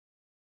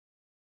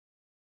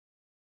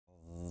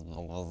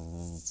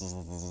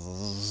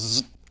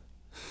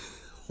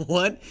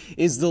What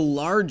is the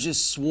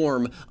largest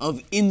swarm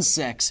of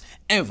insects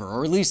ever,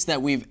 or at least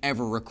that we've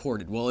ever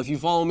recorded? Well, if you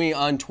follow me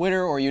on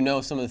Twitter or you know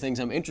some of the things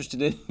I'm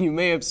interested in, you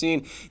may have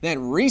seen that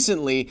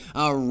recently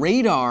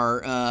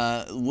radar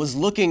was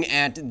looking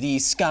at the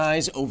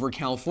skies over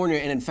California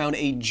and had found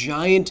a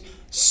giant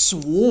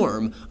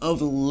swarm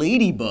of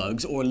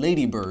ladybugs, or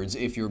ladybirds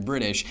if you're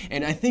British,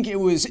 and I think it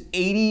was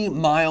 80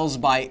 miles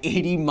by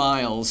 80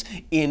 miles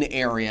in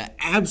area.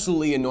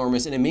 Absolutely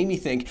enormous, and it made me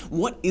think,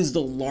 what is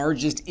the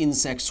largest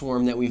insect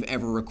swarm that we've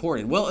ever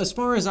recorded? Well, as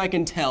far as I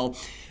can tell,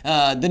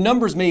 the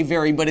numbers may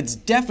vary, but it's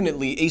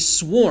definitely a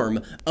swarm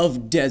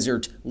of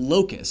desert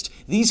locust.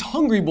 These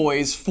hungry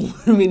boys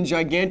form in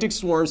gigantic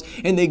swarms,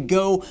 and they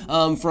go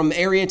from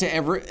area to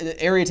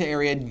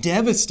area,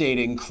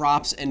 devastating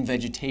crops and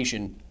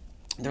vegetation.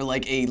 They're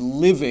like a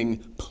living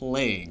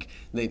plague.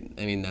 I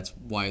mean, that's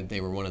why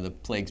they were one of the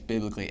plagues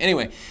biblically.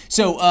 Anyway,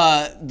 so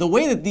the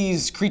way that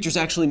these creatures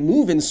actually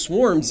move in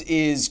swarms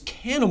is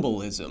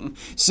cannibalism.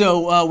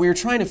 So we were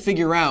trying to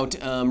figure out,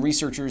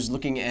 researchers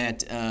looking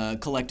at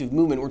collective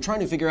movement, we're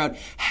trying to figure out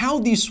how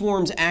these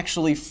swarms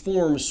actually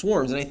form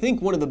swarms. And I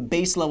think one of the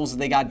base levels that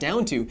they got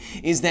down to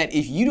is that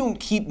if you don't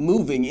keep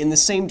moving in the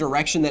same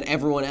direction that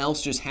everyone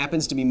else just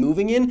happens to be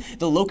moving in,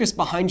 the locust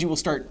behind you will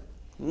start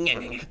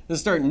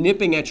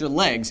nipping at your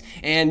legs,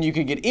 and you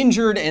could get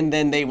injured, and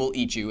then they will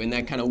eat you, and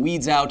that kind of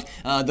weeds out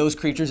those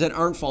creatures that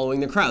aren't following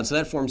the crowd. So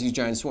that forms these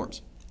giant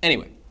swarms.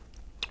 Anyway,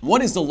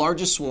 what is the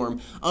largest swarm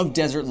of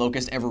desert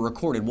locust ever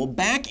recorded? Well,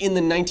 back in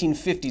the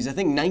 1950s, I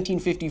think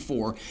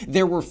 1954,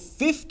 there were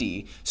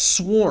 50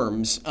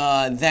 swarms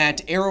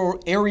that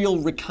aerial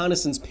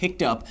reconnaissance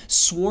picked up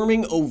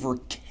swarming over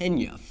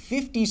Kenya.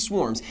 50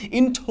 swarms.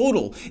 In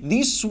total,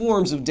 these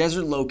swarms of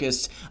desert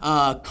locusts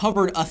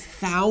covered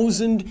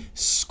 1,000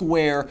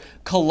 square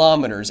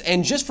kilometers.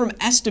 And just from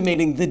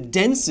estimating the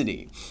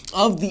density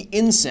of the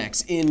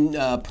insects in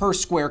per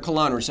square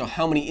kilometer, so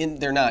how many,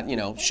 they're not,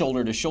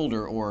 shoulder to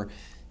shoulder or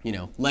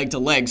leg to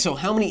leg. So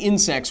how many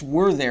insects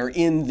were there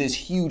in this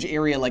huge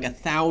area, like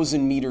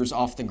 1,000 meters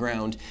off the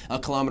ground, a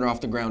kilometer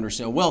off the ground or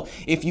so? Well,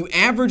 if you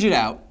average it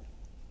out,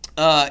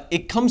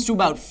 it comes to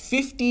about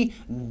 50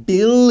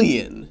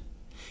 billion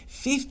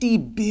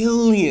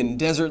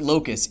desert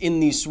locusts in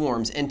these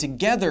swarms, and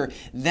together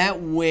that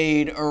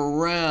weighed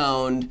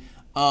around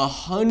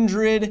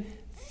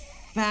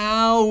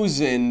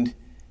 100,000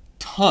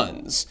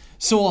 tons.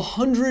 So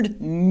 100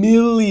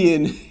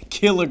 million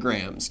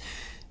kilograms.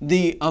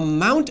 The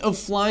amount of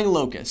flying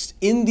locusts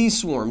in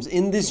these swarms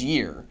in this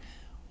year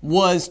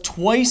was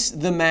twice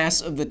the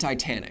mass of the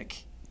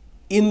Titanic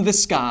in the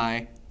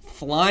sky,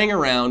 flying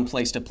around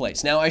place to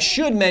place. Now, I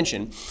should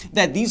mention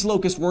that these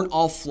locusts weren't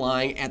all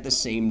flying at the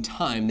same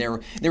time.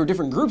 There were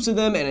different groups of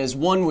them, and as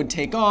one would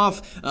take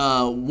off,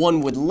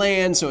 one would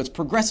land, so it's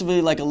progressively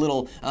like a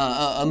little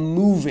a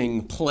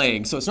moving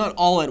plague. So it's not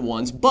all at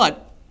once,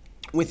 but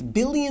with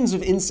billions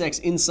of insects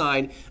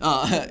inside,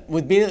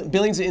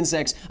 billions of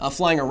insects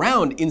flying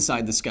around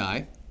inside the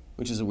sky,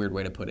 which is a weird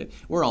way to put it.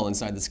 We're all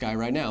inside the sky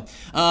right now.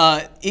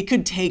 It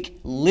could take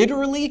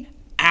literally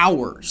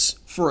hours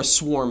for a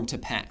swarm to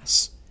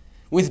pass.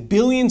 With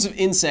billions of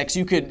insects,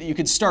 you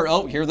could start,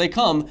 oh, here they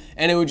come,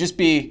 and it would just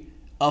be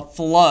a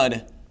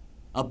flood,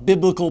 a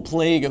biblical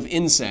plague of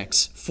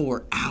insects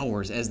for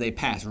hours as they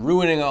pass,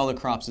 ruining all the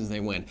crops as they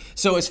went.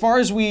 So as far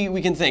as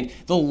we can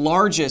think, the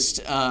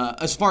largest,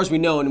 as far as we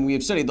know and we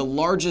have studied, the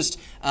largest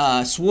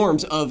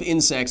swarms of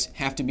insects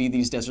have to be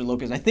these desert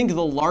locusts. I think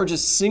the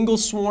largest single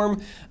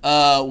swarm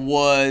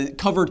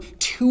covered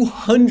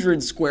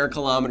 200 square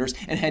kilometers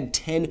and had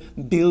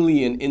 10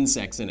 billion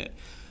insects in it.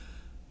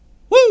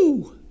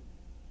 Woo!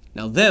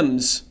 Now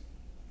them's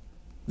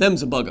a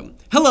bug'em.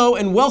 Hello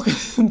and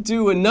welcome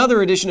to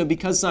another edition of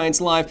Because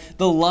Science Live,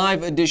 the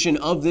live edition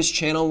of this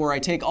channel where I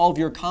take all of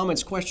your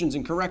comments, questions,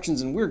 and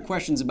corrections and weird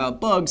questions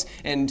about bugs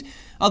and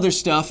other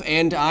stuff,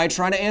 and I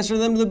try to answer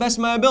them to the best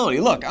of my ability.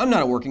 Look, I'm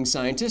not a working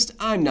scientist,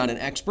 I'm not an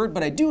expert,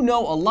 but I do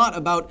know a lot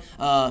about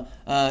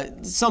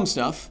some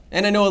stuff,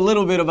 and I know a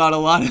little bit about a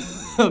lot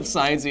of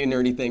sciencey and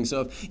nerdy things.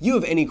 So if you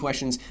have any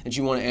questions that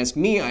you want to ask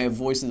me, I have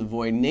Voice of the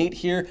Void Nate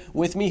here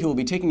with me, who will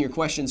be taking your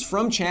questions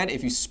from chat.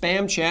 If you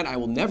spam chat, I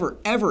will never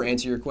ever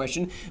answer your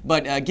question,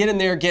 but get in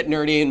there, get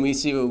nerdy, and we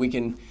see what we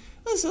can,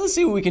 let's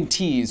see what we can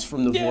tease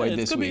from the void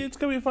this week. It's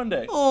gonna be a fun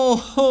day.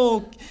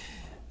 Oh,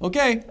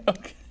 okay.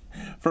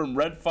 From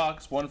Red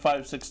Fox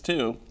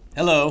 1562.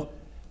 Hello.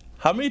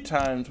 How many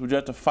times would you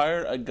have to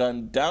fire a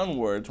gun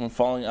downwards when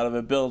falling out of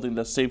a building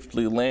to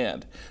safely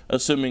land,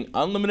 assuming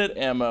unlimited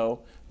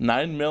ammo,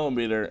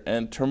 9mm,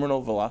 and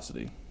terminal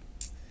velocity?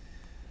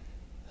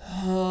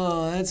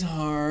 Oh, that's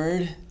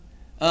hard.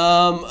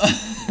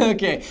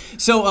 Okay,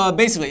 so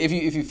basically,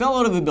 if you fell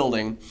out of a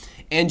building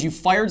and you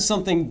fired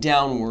something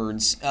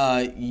downwards,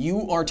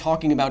 you are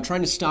talking about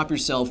trying to stop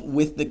yourself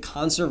with the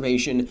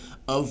conservation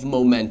of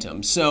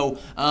momentum. So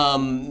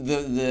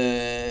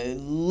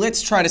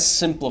let's try to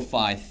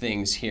simplify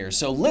things here.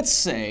 So let's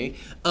say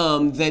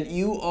that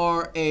you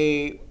are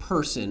a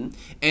person,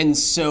 and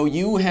so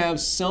you have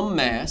some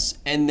mass,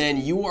 and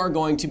then you are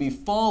going to be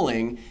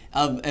falling,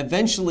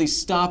 eventually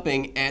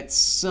stopping at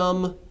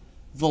some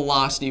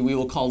velocity we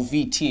will call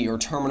VT, or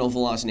terminal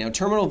velocity. Now,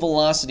 terminal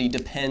velocity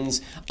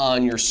depends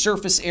on your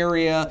surface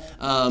area,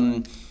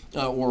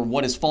 or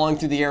what is falling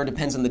through the air. It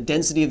depends on the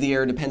density of the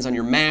air, it depends on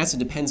your mass, it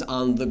depends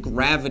on the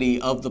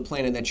gravity of the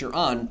planet that you're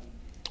on.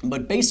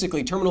 But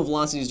basically, terminal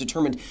velocity is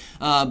determined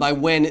by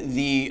when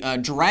the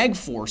drag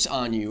force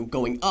on you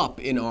going up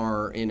in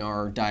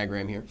our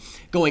diagram here,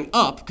 going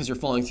up because you're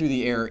falling through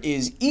the air,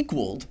 is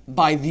equaled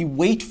by the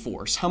weight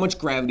force, how much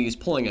gravity is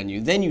pulling on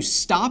you. Then you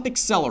stop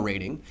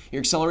accelerating, your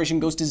acceleration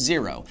goes to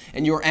 0,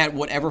 and you're at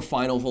whatever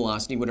final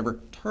velocity,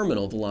 whatever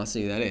terminal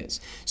velocity that is.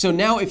 So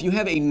now if you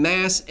have a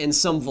mass and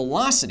some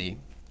velocity,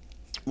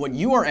 what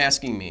you are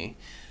asking me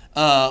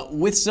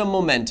with some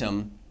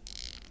momentum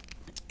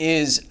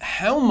is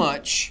how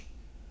much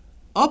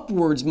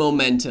upwards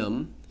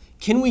momentum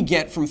can we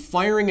get from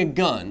firing a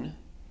gun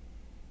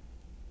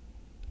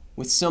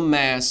with some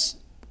mass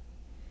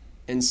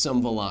and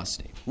some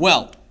velocity?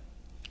 Well,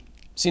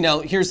 see, now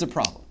here's the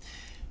problem.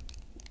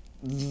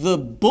 The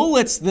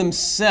bullets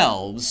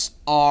themselves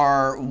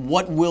are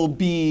what will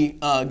be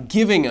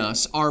giving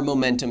us our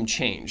momentum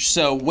change.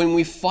 So when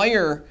we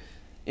fire,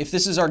 if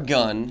this is our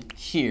gun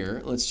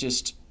here, let's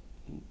just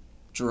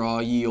draw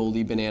ye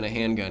olde banana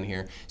handgun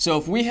here. So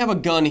if we have a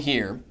gun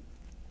here,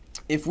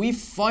 if we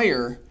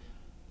fire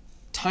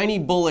tiny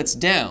bullets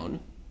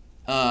down,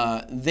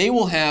 they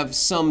will have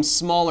some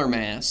smaller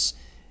mass,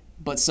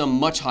 but some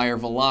much higher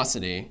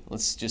velocity.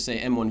 Let's just say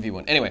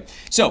M1V1. Anyway,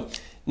 so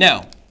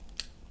now,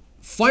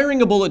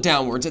 firing a bullet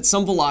downwards at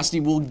some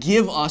velocity will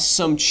give us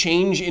some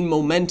change in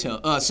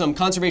momentum, some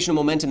conservation of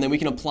momentum that we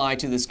can apply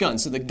to this gun.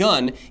 So the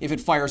gun, if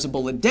it fires a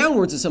bullet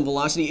downwards at some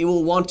velocity, it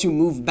will want to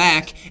move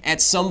back at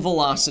some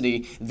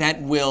velocity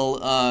that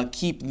will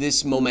keep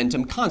this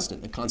momentum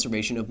constant, the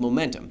conservation of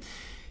momentum.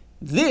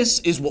 This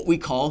is what we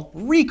call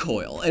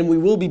recoil, and we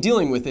will be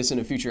dealing with this in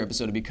a future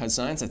episode of Because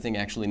Science, I think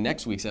actually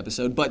next week's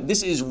episode, but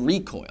this is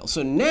recoil.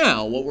 So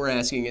now what we're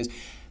asking is,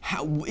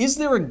 is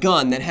there a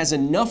gun that has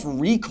enough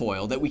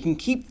recoil that we can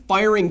keep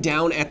firing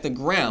down at the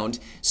ground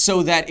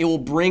so that it will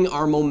bring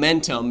our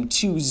momentum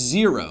to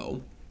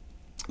 0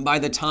 by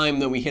the time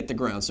that we hit the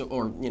ground, so,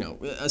 or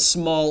a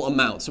small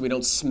amount, so we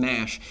don't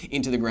smash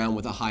into the ground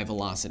with a high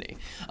velocity?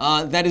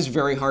 That is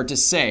very hard to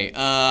say.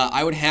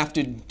 I would have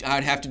to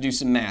do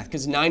some math,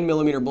 because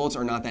 9mm bullets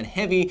are not that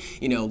heavy.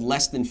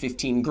 Less than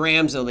 15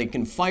 grams, though they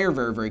can fire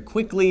very, very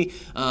quickly.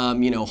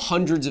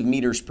 Hundreds of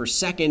meters per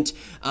second.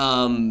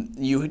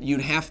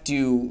 You'd have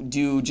to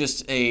do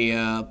just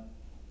a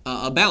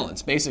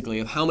balance, basically,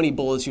 of how many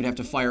bullets you'd have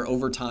to fire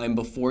over time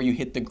before you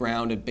hit the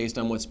ground based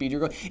on what speed you're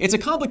going. It's a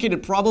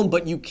complicated problem,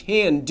 but you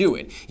can do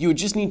it. You would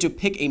just need to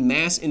pick a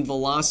mass and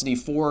velocity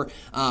for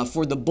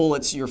the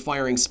bullets you're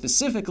firing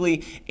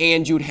specifically,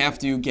 and you'd have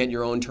to get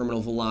your own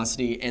terminal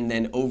velocity, and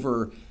then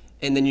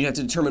you'd have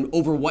to determine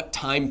over what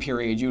time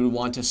period you would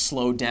want to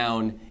slow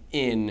down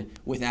in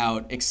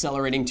without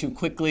accelerating too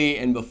quickly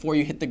and before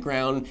you hit the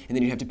ground, and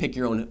then you have to pick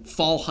your own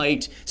fall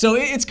height. So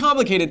it's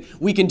complicated.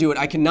 We can do it.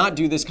 I cannot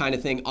do this kind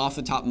of thing off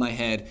the top of my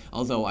head,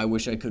 although I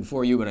wish I could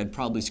for you, but I'd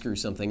probably screw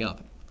something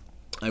up.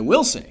 I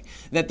will say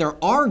that there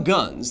are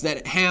guns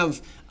that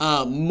have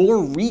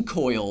more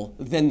recoil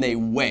than they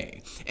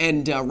weigh.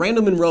 And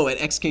Randall Munroe at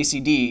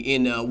XKCD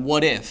in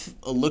What If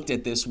looked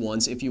at this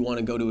once, if you want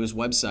to go to his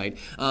website.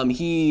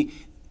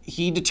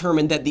 He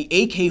determined that the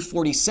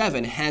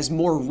AK-47 has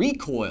more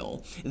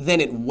recoil than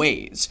it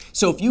weighs.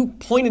 So if you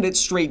pointed it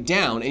straight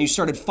down and you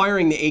started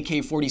firing the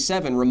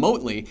AK-47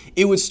 remotely,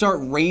 it would start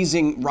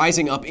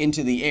rising up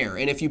into the air.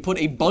 And if you put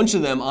a bunch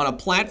of them on a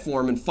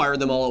platform and fire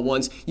them all at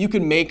once, you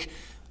could make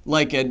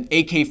like an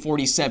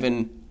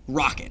AK-47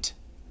 rocket,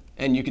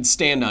 and you could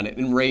stand on it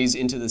and raise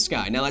into the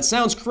sky. Now that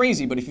sounds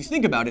crazy, but if you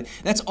think about it,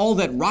 that's all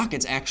that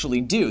rockets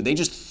actually do. They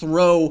just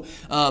throw,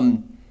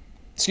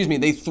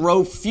 they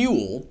throw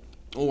fuel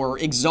or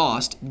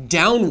exhaust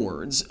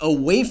downwards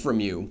away from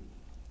you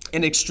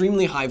at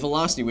extremely high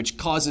velocity, which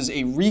causes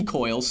a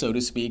recoil, so to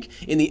speak,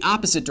 in the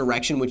opposite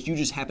direction, which you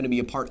just happen to be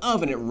a part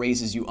of, and it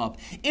raises you up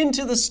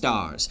into the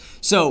stars.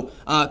 So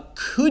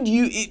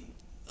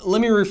let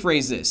me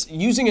rephrase this.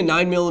 Using a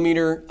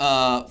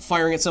 9mm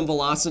firing at some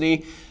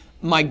velocity,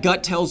 my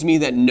gut tells me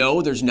that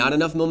no, there's not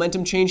enough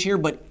momentum change here,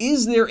 but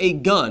is there a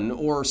gun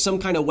or some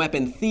kind of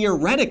weapon,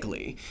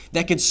 theoretically,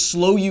 that could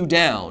slow you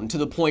down to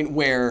the point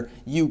where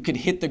you could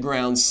hit the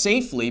ground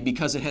safely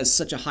because it has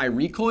such a high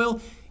recoil?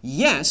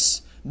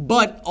 Yes,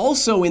 but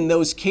also in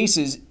those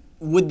cases,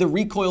 would the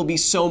recoil be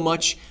so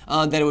much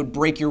that it would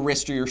break your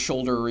wrist or your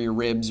shoulder or your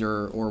ribs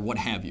or what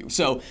have you?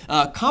 So,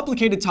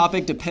 complicated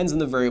topic, depends on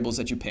the variables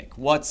that you pick.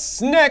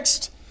 What's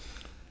next?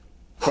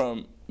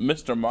 From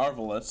Mr.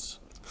 Marvelous.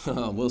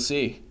 We'll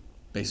see,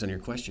 based on your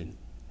question.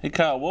 Hey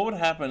Kyle, what would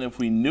happen if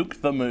we nuke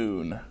the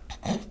moon?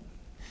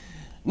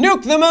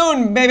 Nuke the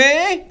moon,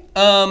 baby!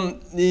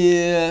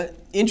 Yeah,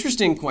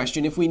 interesting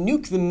question. If we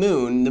nuke the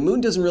moon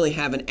doesn't really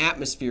have an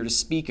atmosphere to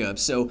speak of,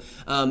 so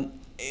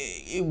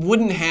it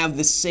wouldn't have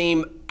the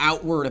same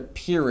outward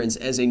appearance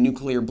as a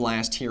nuclear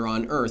blast here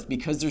on Earth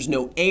because there's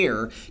no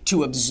air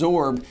to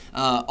absorb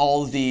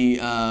all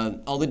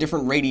the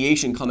different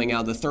radiation coming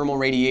out, the thermal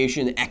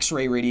radiation,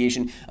 X-ray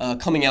radiation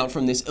coming out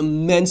from this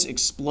immense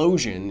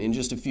explosion in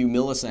just a few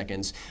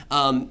milliseconds.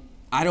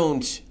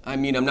 I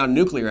mean, I'm not a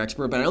nuclear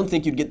expert, but I don't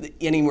think you'd get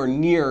anywhere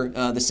near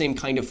the same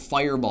kind of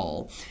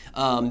fireball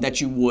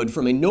that you would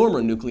from a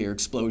normal nuclear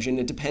explosion.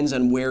 It depends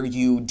on where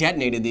you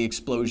detonated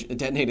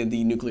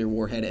the nuclear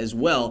warhead as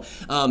well.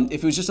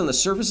 If it was just on the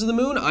surface of the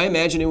moon, I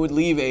imagine it would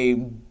leave a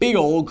big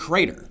old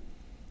crater.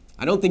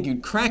 I don't think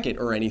you'd crack it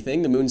or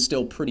anything. The moon's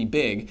still pretty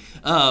big.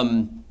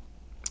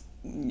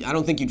 I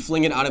don't think you'd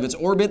fling it out of its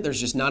orbit. There's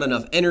just not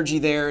enough energy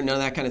there, none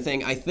of that kind of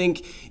thing. I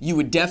think you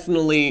would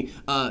definitely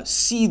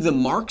see the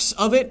marks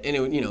of it, and it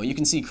would, you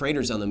can see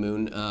craters on the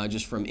moon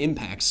just from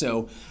impact.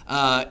 So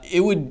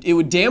it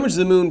would damage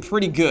the moon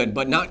pretty good,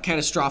 but not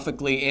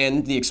catastrophically,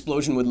 and the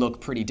explosion would look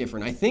pretty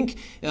different. I think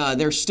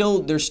there's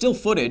still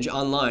footage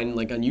online,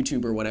 like on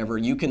YouTube or whatever.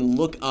 You can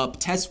look up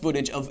test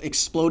footage of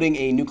exploding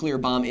a nuclear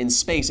bomb in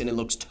space, and it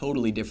looks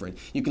totally different.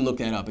 You can look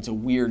that up. It's a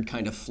weird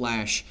kind of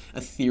flash,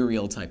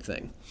 ethereal type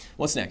thing.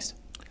 What's next?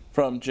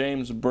 From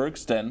James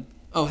Bergsten.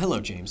 Oh, hello,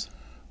 James.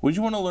 Would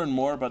you want to learn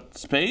more about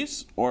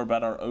space or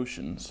about our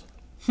oceans?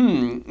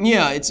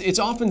 Yeah, it's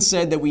often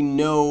said that we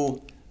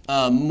know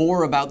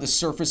more about the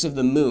surface of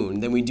the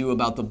moon than we do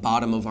about the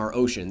bottom of our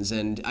oceans,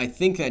 and I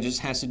think that just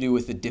has to do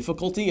with the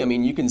difficulty. I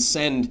mean, you can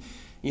send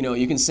an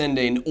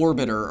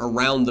orbiter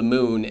around the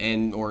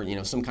moon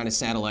or some kind of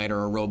satellite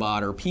or a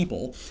robot or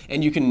people,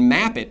 and you can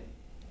map it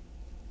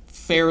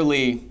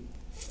fairly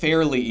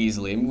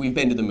easily. We've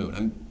been to the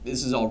moon.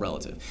 This is all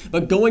relative.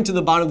 But going to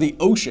the bottom of the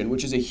ocean,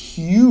 which is a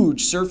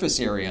huge surface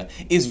area,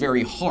 is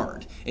very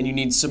hard. And you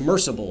need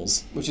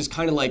submersibles, which is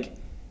kind of like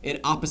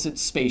an opposite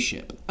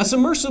spaceship. A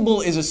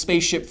submersible is a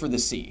spaceship for the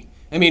sea.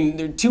 I mean,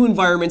 there are two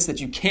environments that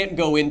you can't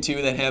go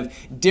into that have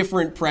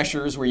different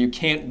pressures where you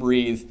can't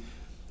breathe.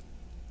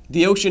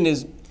 The ocean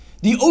is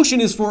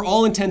for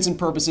all intents and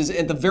purposes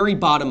at the very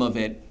bottom of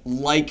it,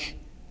 like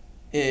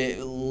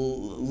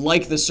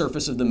the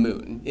surface of the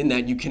moon, in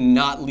that you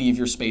cannot leave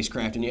your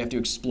spacecraft and you have to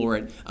explore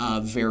it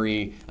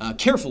very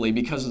carefully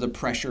because of the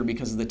pressure,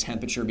 because of the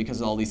temperature,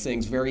 because of all these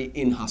things, very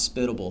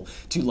inhospitable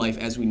to life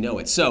as we know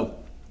it. So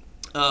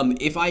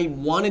if I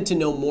wanted to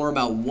know more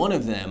about one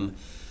of them,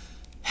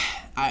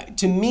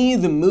 to me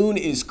the moon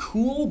is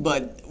cool,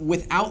 but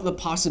without the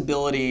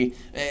possibility,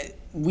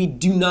 we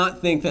do not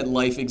think that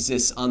life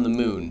exists on the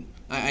moon.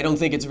 I don't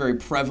think it's a very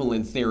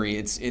prevalent theory.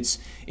 It's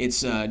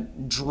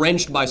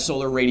drenched by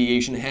solar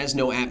radiation. It has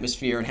no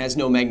atmosphere. It has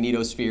no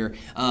magnetosphere.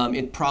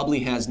 It probably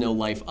has no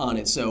life on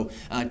it. So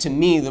to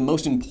me, the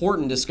most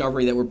important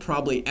discovery that we're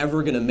probably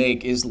ever going to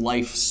make is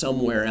life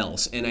somewhere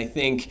else. And I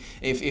think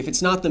if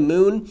it's not the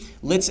moon,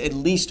 let's at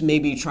least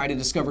maybe try to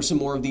discover some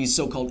more of these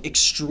so-called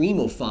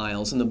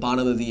extremophiles in the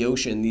bottom of the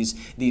ocean.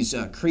 These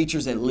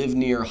creatures that live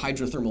near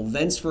hydrothermal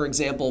vents, for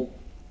example,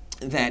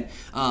 that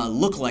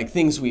look like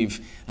things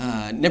we've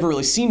never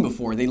really seen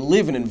before. They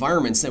live in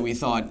environments that we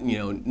thought,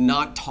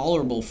 not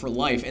tolerable for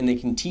life, and they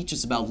can teach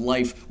us about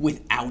life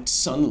without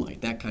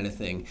sunlight, that kind of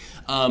thing.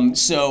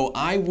 So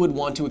I would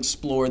want to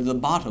explore the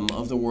bottom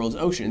of the world's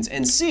oceans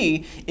and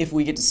see if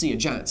we get to see a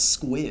giant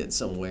squid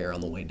somewhere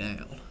on the way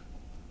down.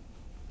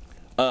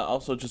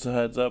 Also, just a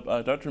heads up,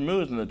 Dr.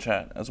 Moo is in the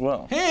chat as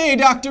well. Hey,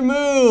 Dr.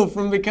 Moo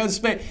from Because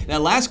Space.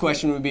 That last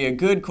question would be a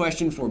good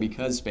question for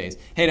Because Space.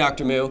 Hey,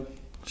 Dr. Moo.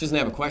 She doesn't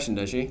have a question,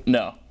 does she?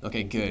 No.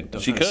 Okay, good.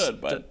 She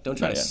could, but don't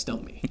try to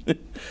stump me.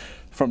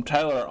 From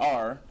Tyler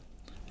R.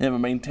 You have a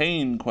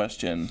maintain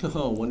question.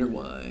 Oh, wonder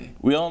why.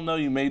 We all know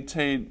you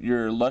maintain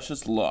your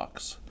luscious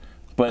locks,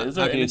 but is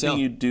there anything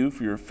you do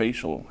for your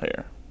facial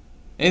hair?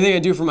 Anything I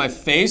do for my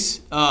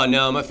face? Oh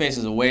no, my face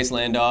is a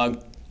wasteland,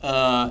 dog.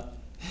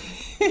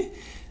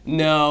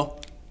 No,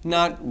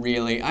 not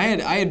really. I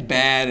had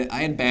bad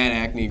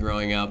acne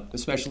growing up,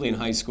 especially in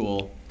high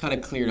school. Kind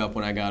of cleared up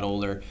when I got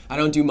older. I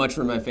don't do much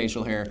for my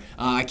facial hair.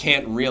 I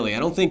can't really. I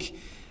don't think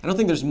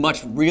there's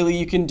much really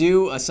you can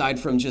do aside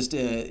from just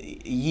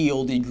ye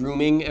olde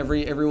grooming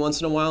every once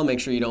in a while.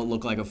 Make sure you don't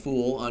look like a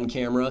fool on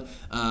camera.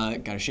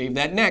 Gotta shave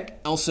that neck.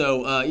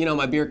 Also,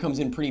 my beard comes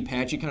in pretty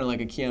patchy, kind of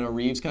like a Keanu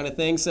Reeves kind of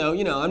thing. So,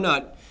 I'm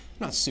not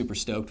super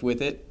stoked with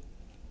it.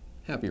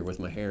 Happier with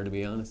my hair, to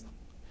be honest.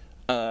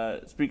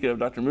 Speaking of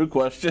Dr. Moo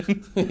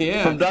question,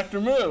 yeah. From Dr.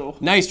 Moo.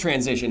 Nice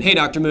transition. Hey,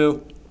 Dr.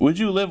 Moo. Would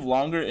you live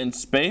longer in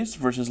space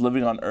versus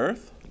living on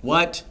Earth?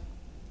 What?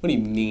 What do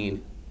you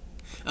mean?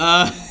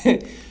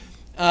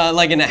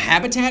 Like in a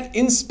habitat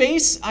in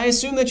space, I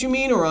assume that you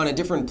mean, or on a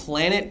different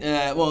planet?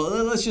 Well,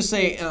 let's just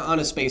say on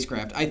a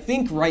spacecraft. I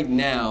think right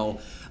now,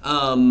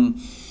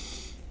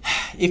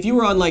 if you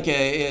were on like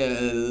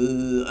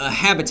a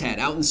habitat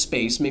out in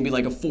space, maybe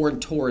like a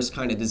Ford Taurus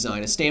kind of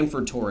design, a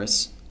Stanford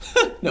Taurus.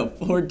 No,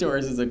 Ford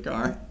Taurus is a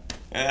car.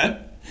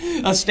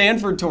 A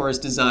Stanford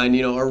tourist designed,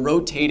 a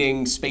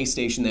rotating space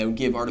station that would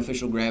give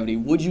artificial gravity.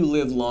 Would you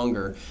live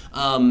longer?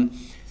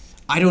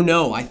 I don't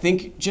know. I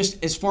think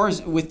just as far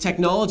as with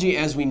technology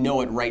as we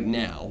know it right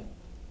now,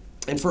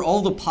 and for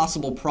all the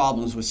possible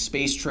problems with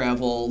space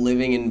travel,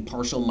 living in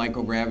partial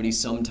microgravity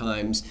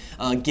sometimes,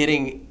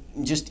 getting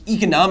just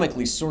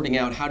economically sorting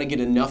out how to get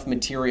enough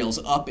materials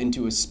up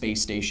into a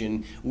space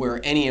station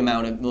where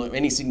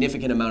any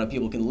significant amount of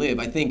people can live.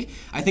 I think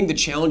the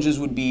challenges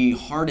would be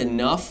hard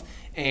enough.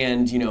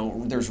 And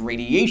there's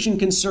radiation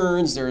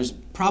concerns. There's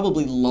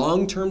probably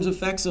long-term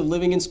effects of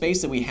living in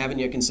space that we haven't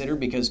yet considered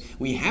because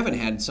we haven't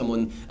had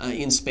someone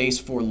in space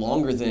for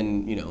longer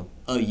than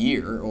a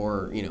year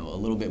or a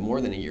little bit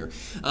more than a year.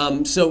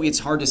 So it's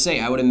hard to say.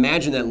 I would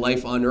imagine that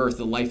life on Earth,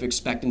 the life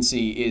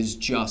expectancy is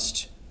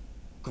just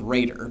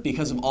greater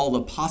because of all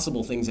the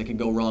possible things that could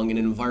go wrong in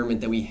an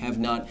environment that we have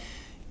not,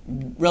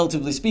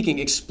 relatively speaking,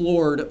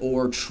 explored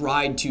or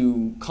tried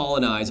to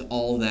colonize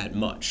all that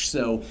much.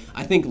 So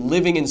I think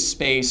living in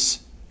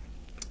space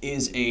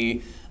is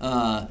a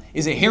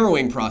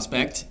harrowing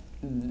prospect.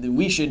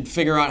 We should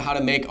figure out how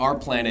to make our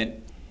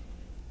planet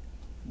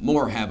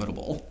more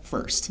habitable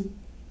first.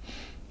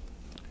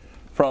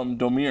 From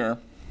Domir.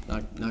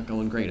 Not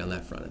going great on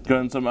that front.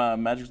 Going some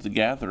Magic the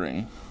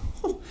Gathering.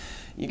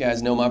 You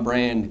guys know my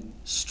brand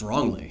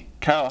strongly.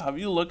 Kyle, have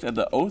you looked at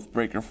the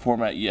Oathbreaker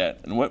format yet,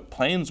 and what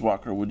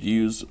Planeswalker would you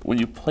use when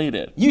you played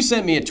it? You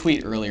sent me a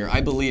tweet earlier, I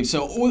believe.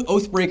 So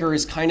Oathbreaker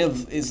is kind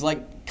of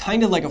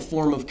like a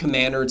form of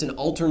Commander. It's an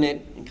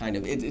alternate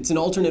it's an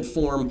alternate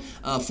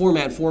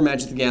format for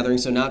Magic the Gathering.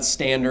 So not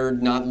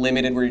standard, not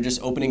limited, where you're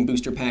just opening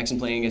booster packs and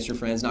playing against your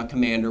friends. Not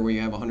Commander, where you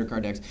have 100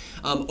 card decks.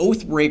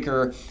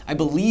 Oathbreaker, I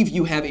believe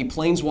you have a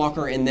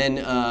Planeswalker and then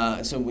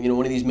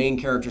one of these main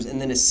characters, and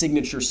then a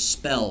signature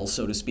spell,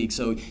 so to speak.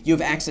 So you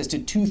have access to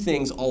two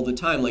things all the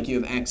time, like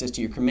you have access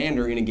to your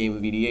Commander in a game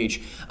of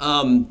EDH.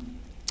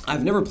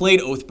 I've never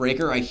played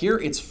Oathbreaker. I hear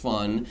it's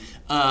fun.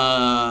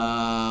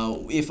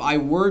 If I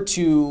were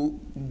to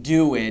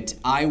do it,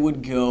 I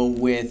would go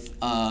with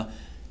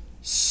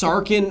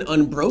Sarkhan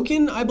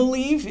Unbroken, I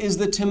believe, is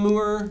the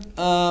Temur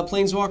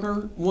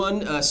Planeswalker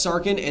one.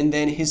 Sarkhan, and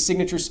then his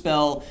signature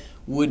spell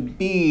would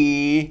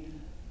be...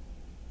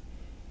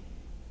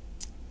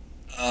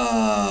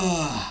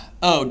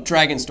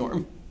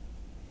 Dragonstorm.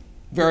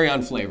 Very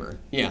on flavor.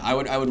 Yeah, I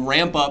would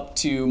ramp up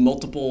to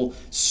multiple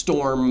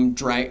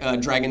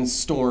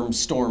Dragonstorm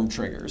storm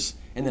triggers,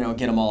 and then I would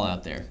get them all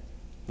out there.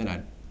 Then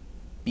I'd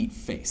beat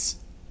face.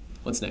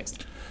 What's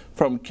next?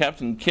 From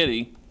Captain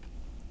Kitty.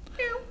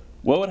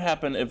 What would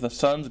happen if the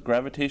sun's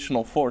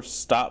gravitational force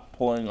stopped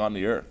pulling on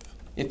the Earth?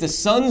 If the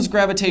sun's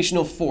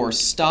gravitational force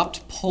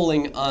stopped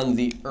pulling on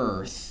the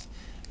Earth,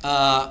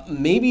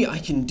 maybe I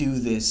can do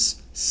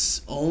this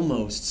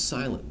almost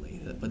silently.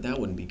 But that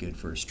wouldn't be good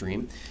for a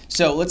stream.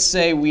 So let's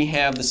say we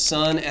have the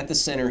sun at the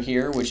center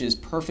here, which is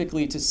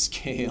perfectly to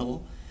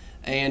scale,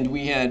 and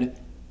we had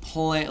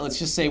let's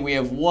just say we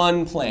have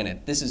one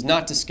planet. This is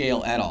not to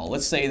scale at all.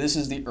 Let's say this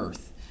is the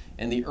Earth,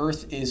 and the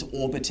Earth is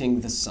orbiting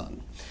the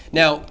sun.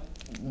 Now,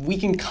 we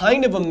can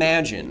kind of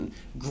imagine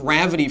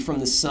gravity from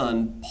the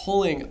sun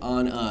pulling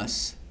on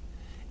us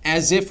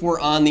as if we're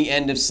on the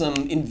end of some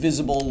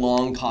invisible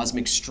long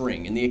cosmic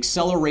string, and the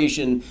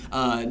acceleration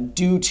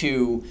due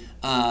to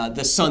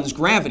the sun's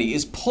gravity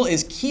is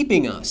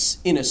keeping us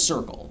in a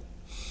circle.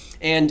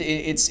 And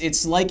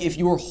it's like if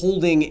you were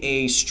holding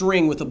a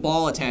string with a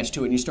ball attached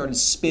to it and you started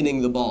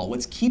spinning the ball.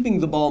 What's keeping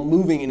the ball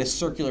moving in a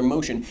circular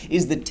motion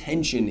is the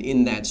tension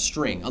in that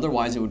string.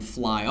 Otherwise, it would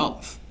fly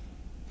off.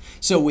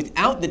 So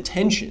without the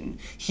tension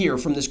here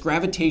from this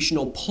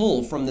gravitational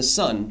pull from the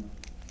sun,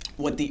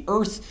 what the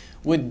Earth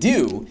would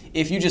do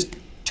if you just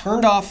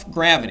turned off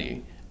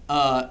gravity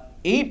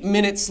 8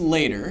 minutes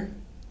later,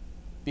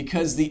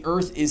 because the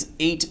Earth is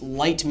 8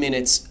 light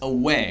minutes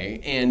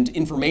away, and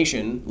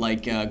information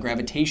like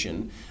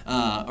gravitation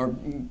or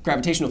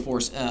gravitational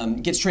force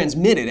gets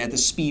transmitted at the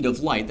speed of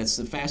light. That's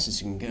the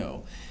fastest you can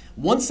go.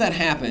 Once that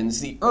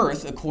happens, the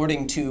Earth,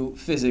 according to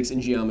physics and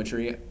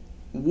geometry,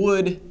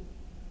 would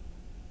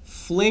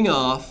fling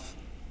off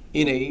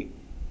in a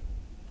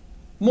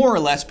more or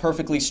less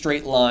perfectly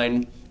straight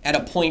line at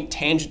a point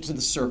tangent to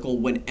the circle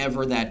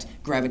whenever that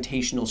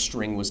gravitational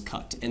string was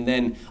cut. And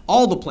then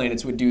all the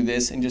planets would do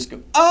this and just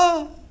go,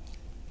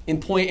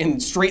 in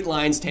straight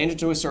lines tangent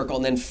to a circle,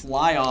 and then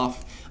fly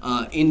off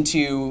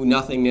into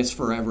nothingness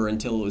forever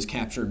until it was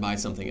captured by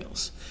something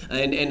else.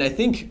 And I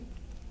think,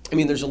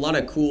 there's a lot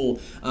of cool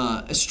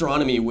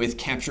astronomy with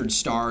captured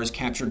stars,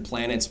 captured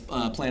planets,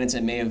 planets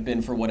that may have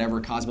been, for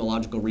whatever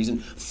cosmological reason,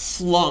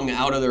 flung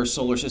out of their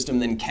solar system,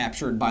 then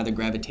captured by the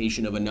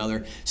gravitation of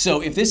another.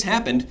 So if this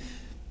happened,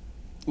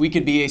 we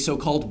could be a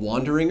so-called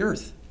wandering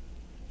Earth.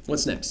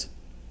 What's next?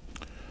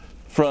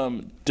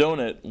 From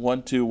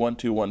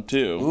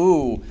Donut121212.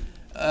 Ooh,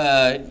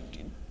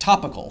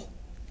 topical.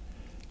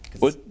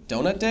 It's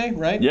Donut Day,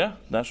 right? Yeah,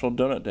 National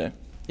Donut Day.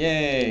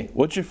 Yay.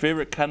 What's your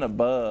favorite kind of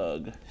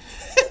bug?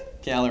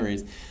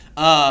 Calories.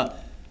 My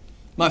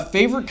My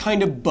favorite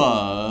kind of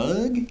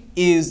bug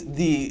is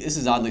this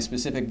is oddly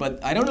specific,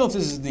 but I don't know if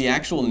this is the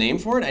actual name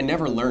for it. I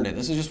never learned it.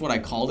 This is just what I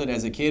called it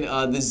as a kid.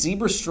 The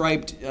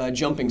zebra-striped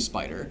jumping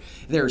spider.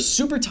 They're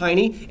super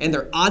tiny, and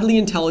they're oddly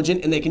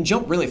intelligent, and they can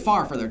jump really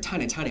far for their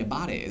tiny, tiny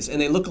bodies. And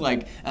they look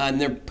like,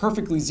 and they're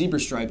perfectly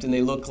zebra-striped, and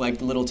they look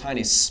like little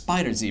tiny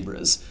spider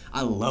zebras.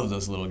 I love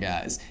those little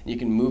guys. You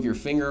can move your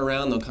finger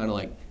around. They'll kind of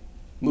like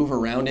move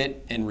around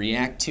it and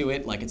react to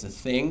it like it's a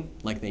thing,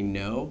 like they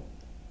know.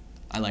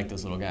 I like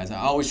those little guys. I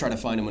always try to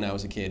find them when I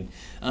was a kid.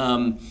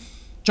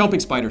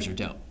 Jumping spiders are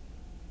dope.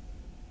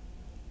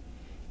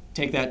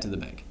 Take that to the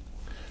bank.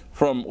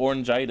 From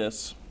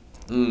Orangitis.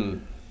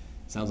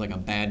 Sounds like a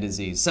bad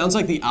disease. Sounds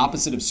like the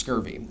opposite of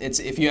scurvy. It's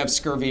if you have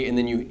scurvy and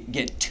then you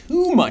get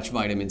too much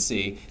vitamin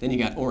C, then you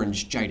got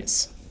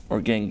orangitis. Or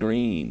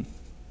gangrene.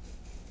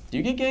 Do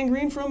you get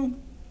gangrene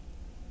from?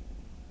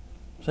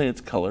 Say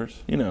it's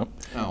colors, you know.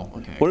 Oh,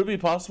 okay. Would it be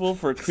possible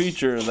for a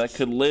creature that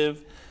could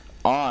live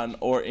on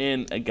or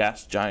in a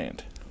gas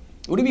giant?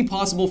 Would it be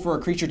possible for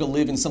a creature to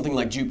live in something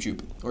like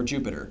Jup or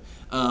Jupiter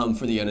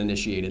for the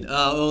uninitiated?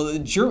 Well,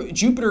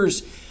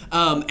 Jupiter's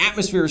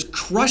atmosphere is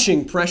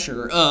crushing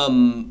pressure.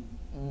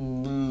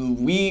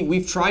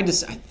 We've tried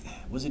to.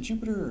 Was it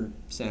Jupiter or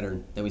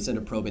Saturn that we sent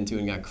a probe into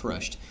and got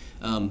crushed?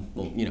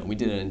 Well, you know, we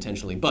did it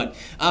intentionally. But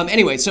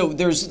anyway, so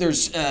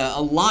there's a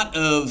lot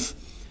of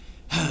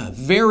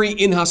very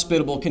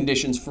inhospitable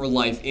conditions for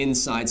life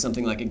inside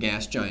something like a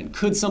gas giant.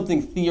 Could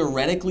something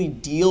theoretically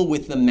deal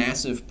with the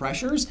massive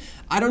pressures?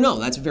 I don't know.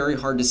 That's very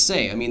hard to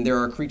say. I mean, there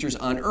are creatures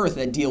on Earth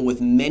that deal with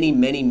many,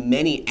 many,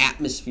 many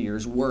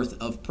atmospheres worth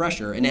of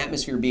pressure. An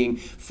atmosphere being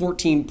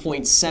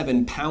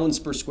 14.7 pounds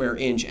per square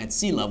inch at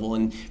sea level.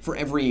 And for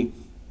every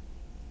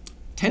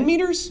 10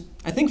 meters?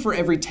 I think for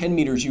every 10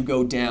 meters you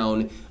go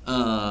down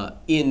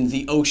in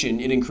the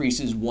ocean, it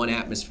increases 1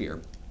 atmosphere.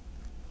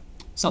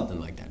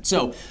 Something like that.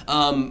 So,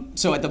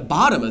 so at the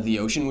bottom of the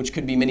ocean, which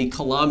could be many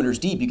kilometers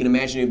deep, you can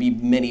imagine it would be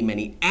many,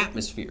 many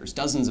atmospheres,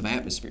 dozens of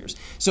atmospheres.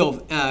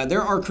 So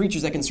there are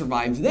creatures that can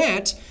survive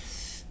that.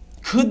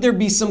 Could there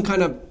be some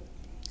kind of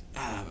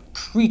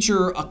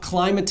creature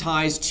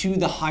acclimatized to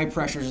the high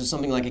pressures of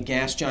something like a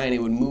gas giant? It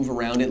would move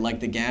around it like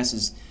the gas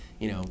is,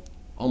 you know,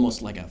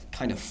 almost like a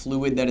kind of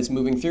fluid that it's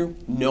moving through?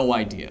 No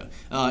idea.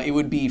 It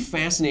would be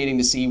fascinating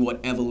to see what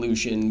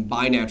evolution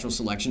by natural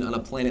selection on a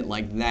planet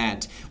like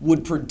that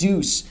would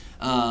produce,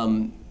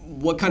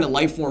 what kind of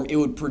life form it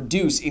would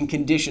produce in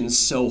conditions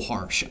so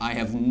harsh. I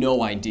have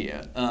no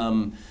idea.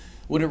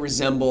 Would it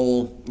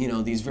resemble, you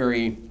know, these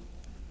very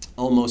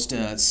almost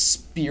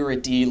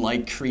spirit-y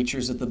like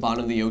creatures at the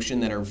bottom of the ocean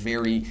that are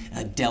very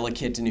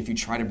delicate, and if you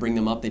try to bring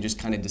them up, they just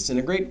kind of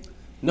disintegrate?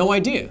 No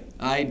idea.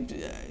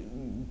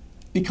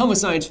 Become a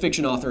science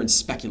fiction author and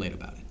speculate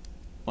about it.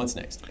 What's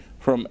next?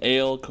 From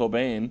Ale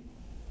Cobain.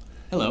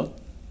 Hello.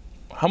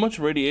 How much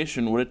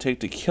radiation would it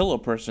take to kill a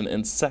person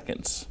in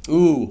seconds?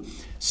 Ooh,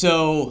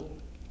 so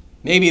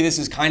maybe this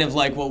is kind of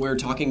like what we were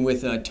talking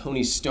with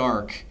Tony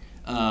Stark.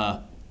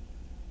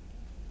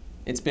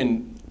 It's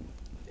been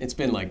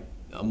like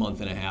a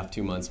month and a half,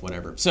 2 months,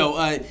 whatever.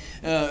 So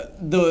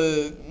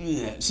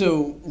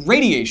so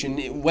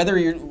radiation, whether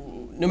you're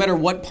no matter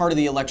what part of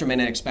the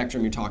electromagnetic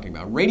spectrum you're talking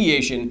about,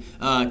 radiation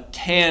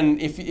can,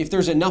 if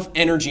there's enough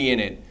energy in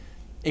it,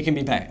 it can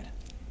be bad.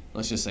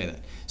 Let's just say that.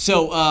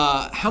 So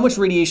how much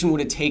radiation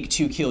would it take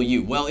to kill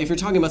you? Well, if you're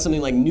talking about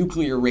something like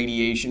nuclear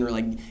radiation or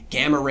like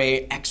gamma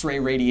ray, X-ray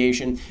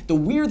radiation, the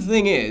weird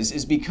thing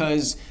is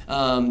because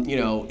you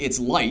know, it's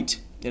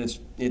light, and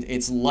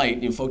it's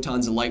light, you know,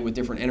 photons of light with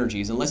different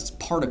energies, unless it's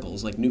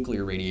particles like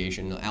nuclear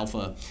radiation,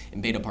 alpha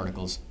and beta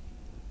particles.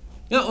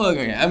 No,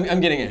 okay,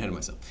 I'm getting ahead of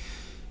myself.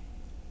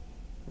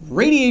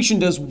 Radiation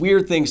does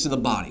weird things to the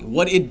body.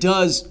 What it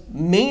does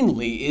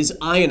mainly is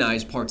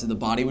ionize parts of the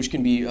body, which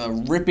can be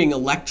ripping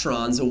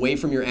electrons away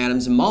from your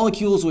atoms and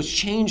molecules, which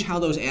change how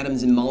those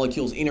atoms and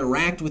molecules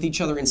interact with each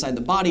other inside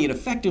the body. It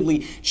effectively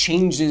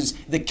changes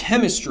the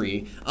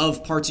chemistry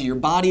of parts of your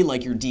body,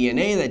 like your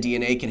DNA. That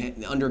DNA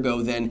can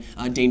undergo then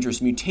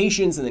dangerous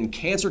mutations, and then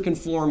cancer can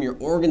form, your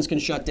organs can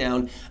shut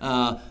down.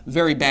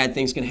 Very bad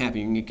things can happen.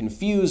 You can get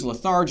confused,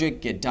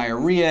 lethargic, get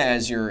diarrhea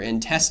as your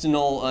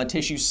intestinal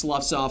tissue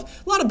sloughs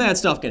off. A lot of bad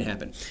stuff can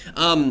happen.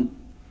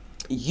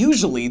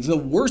 Usually, the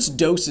worst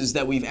doses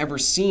that we've ever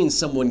seen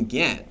someone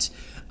get,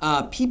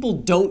 people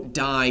don't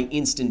die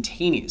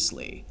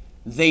instantaneously.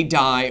 They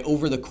die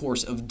over the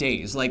course of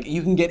days. Like,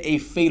 you can get a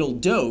fatal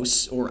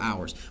dose, or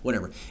hours,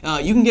 whatever.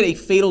 You can get a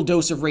fatal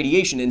dose of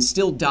radiation and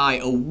still die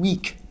a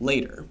week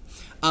later.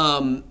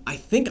 I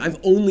think I've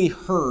only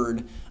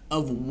heard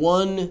of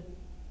one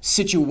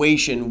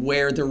situation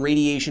where the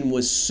radiation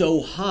was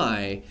so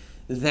high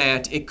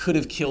that it could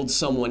have killed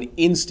someone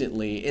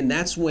instantly, and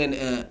that's when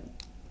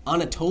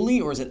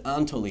Anatoly, or is it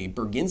Anatoly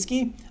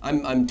Berginsky?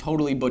 I'm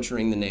totally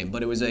butchering the name,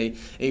 but it was a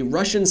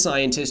Russian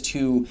scientist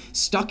who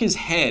stuck his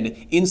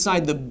head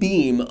inside the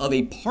beam of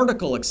a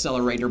particle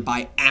accelerator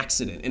by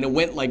accident, and it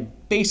went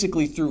like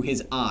basically through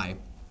his eye.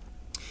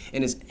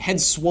 and his head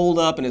swelled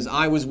up and his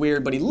eye was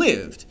weird, but he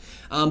lived.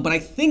 But I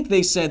think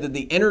they said that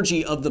the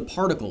energy of the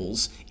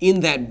particles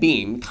in that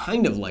beam,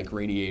 kind of like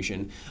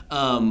radiation,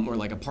 or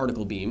like a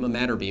particle beam, a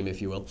matter beam,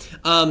 if you will,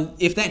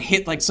 if that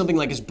hit like something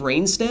like his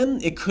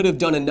brainstem, it could have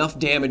done enough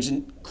damage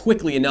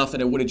quickly enough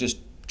that it would have just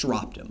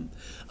dropped him.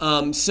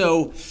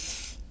 So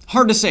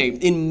hard to say.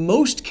 In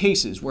most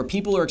cases where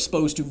people are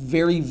exposed to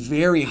very,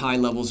 very high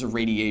levels of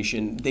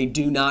radiation, they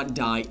do not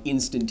die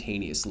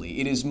instantaneously.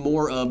 It is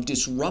more of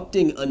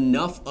disrupting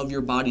enough of your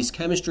body's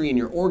chemistry and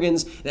your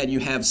organs that you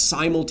have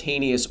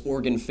simultaneous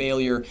organ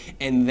failure,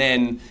 and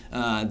then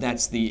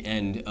that's the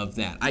end of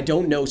that. I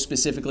don't know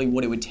specifically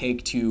what it would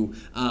take to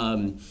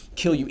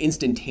kill you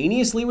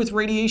instantaneously with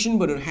radiation,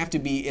 but it would have to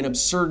be an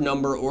absurd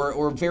number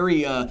or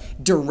very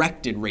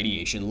directed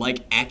radiation,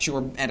 like at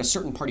a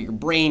certain part of your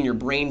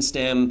brain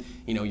stem,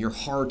 your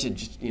heart, it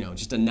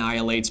just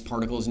annihilates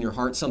particles in your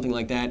heart, something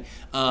like that.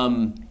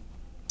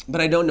 But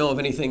I don't know of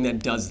anything that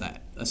does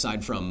that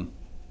aside from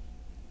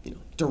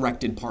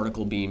directed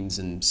particle beams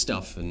and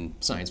stuff in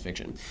science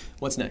fiction.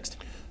 What's next?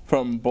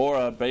 From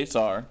Bora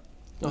Basar.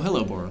 Oh,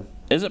 hello, Bora.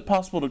 Is it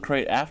possible to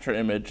create after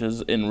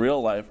images in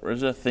real life, or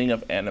is it a thing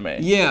of anime?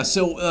 Yeah,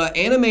 so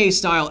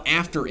anime-style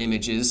after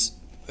images,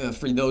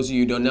 for those of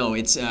you who don't know,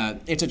 it's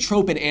a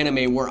trope in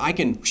anime where I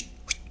can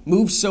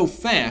move so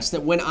fast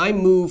that when I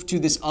move to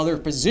this other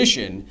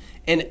position,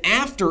 an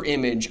after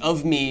image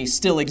of me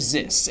still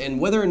exists.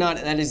 And whether or not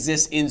that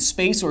exists in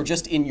space or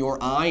just in your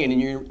eye and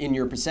in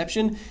your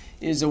perception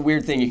is a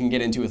weird thing you can get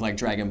into with like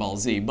Dragon Ball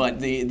Z. But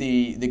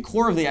the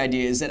core of the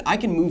idea is that I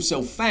can move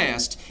so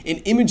fast, an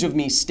image of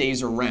me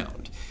stays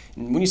around.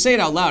 And when you say it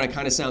out loud, it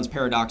kind of sounds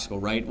paradoxical,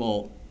 right?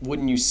 Well,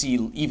 wouldn't you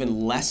see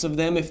even less of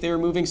them if they were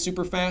moving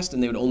super fast,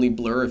 and they would only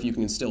blur if you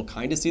can still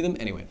kind of see them?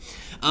 Anyway,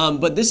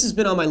 but this has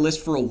been on my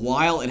list for a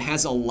while. It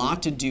has a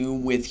lot to do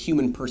with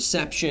human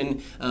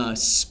perception,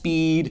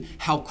 speed,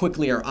 how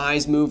quickly our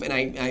eyes move, and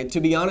I, to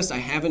be honest, I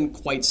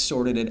haven't quite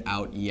sorted it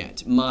out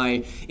yet.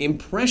 My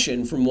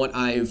impression from what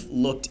I've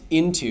looked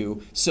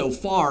into so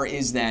far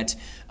is that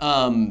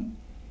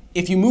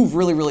if you move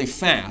really, really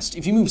fast,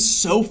 if you move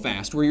so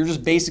fast where you're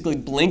just basically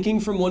blinking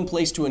from one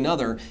place to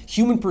another,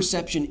 human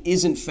perception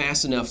isn't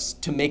fast enough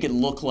to make it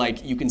look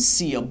like you can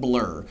see a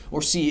blur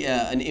or see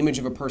an image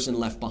of a person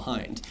left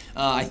behind.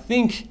 I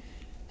think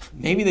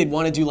maybe they'd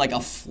want to do like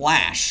a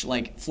flash,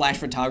 like flash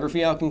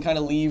photography, how it can kind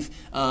of leave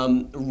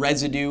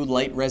residue,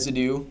 light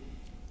residue,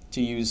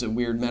 to use a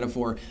weird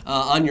metaphor,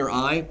 on your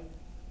eye.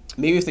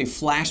 Maybe if they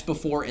flashed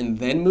before and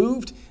then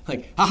moved,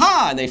 like,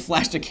 haha, and they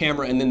flashed a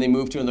camera and then they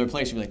moved to another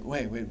place, you'd be like,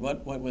 wait,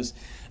 what was?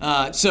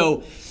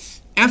 So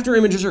after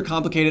images are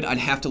complicated, I'd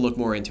have to look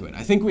more into it.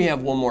 I think we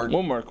have one more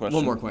question.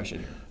 One more question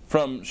here.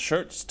 From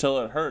Shirts Till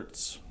It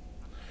Hurts.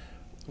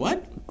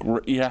 What?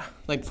 Yeah.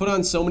 Like put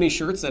on so many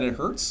shirts that it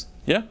hurts?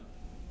 Yeah.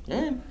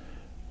 All right.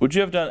 Would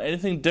you have done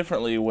anything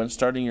differently when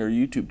starting your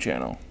YouTube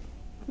channel?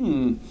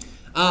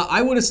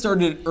 I would have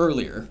started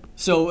earlier.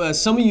 So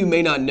some of you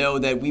may not know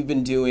that we've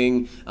been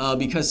doing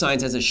Because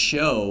Science as a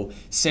show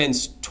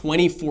since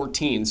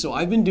 2014. So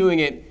I've been doing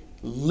it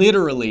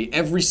literally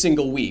every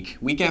single week,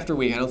 week after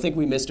week. I don't think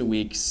we missed a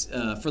week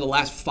for the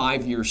last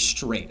 5 years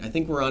straight. I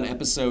think we're on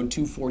episode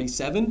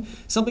 247,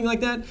 something like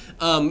that.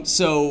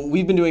 So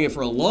we've been doing it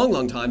for a long,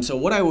 long time. So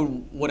what I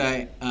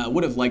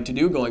would have liked to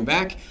do going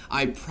back,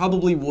 I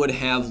probably would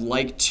have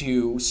liked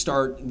to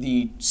start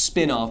the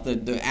spin-off,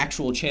 the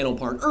actual channel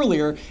part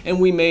earlier, and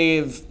we may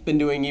have been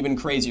doing even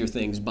crazier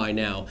things by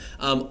now.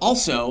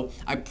 Also,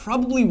 I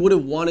probably would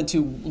have wanted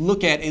to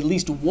look at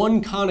least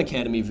one Khan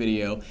Academy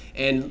video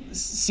and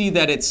see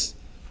that it's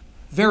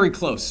very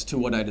close to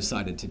what I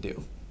decided to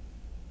do.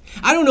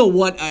 I don't know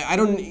what,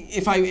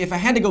 if I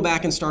had to go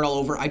back and start all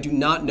over, I do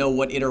not know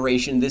what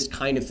iteration this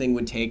kind of thing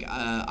would take.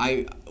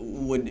 I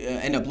would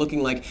end up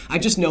looking like. I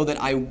just know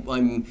that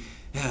I'm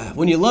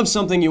when you love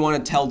something, you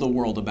want to tell the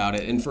world about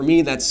it. And for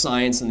me, that's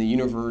science and the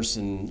universe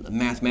and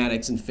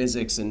mathematics and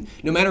physics. And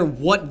no matter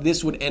what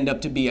this would end up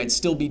to be, I'd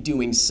still be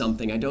doing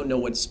something. I don't know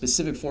what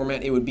specific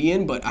format it would be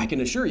in, but I can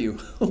assure you,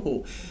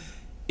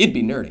 it'd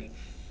be nerdy.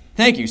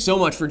 Thank you so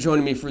much for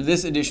joining me for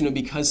this edition of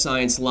Because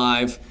Science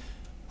Live.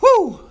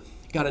 Whew!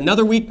 Got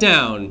another week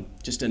down,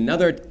 just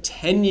another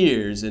 10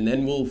 years, and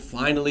then we'll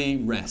finally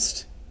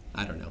rest.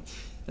 I don't know.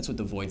 That's what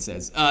the Void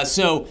says.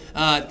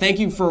 Thank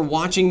you for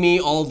watching me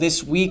all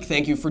this week.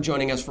 Thank you for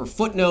joining us for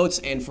Footnotes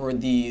and for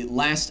the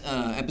last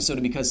episode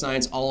of Because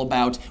Science, all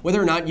about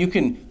whether or not you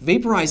can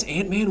vaporize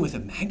Ant-Man with a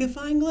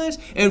magnifying glass.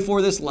 And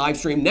for this live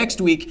stream next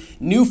week,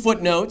 new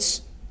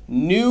Footnotes,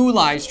 new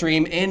live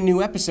stream, and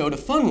new episode, a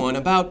fun one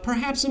about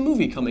perhaps a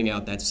movie coming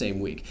out that same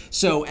week.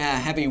 So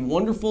have a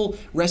wonderful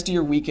rest of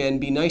your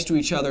weekend. Be nice to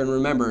each other, and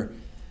remember,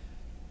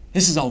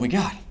 this is all we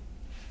got.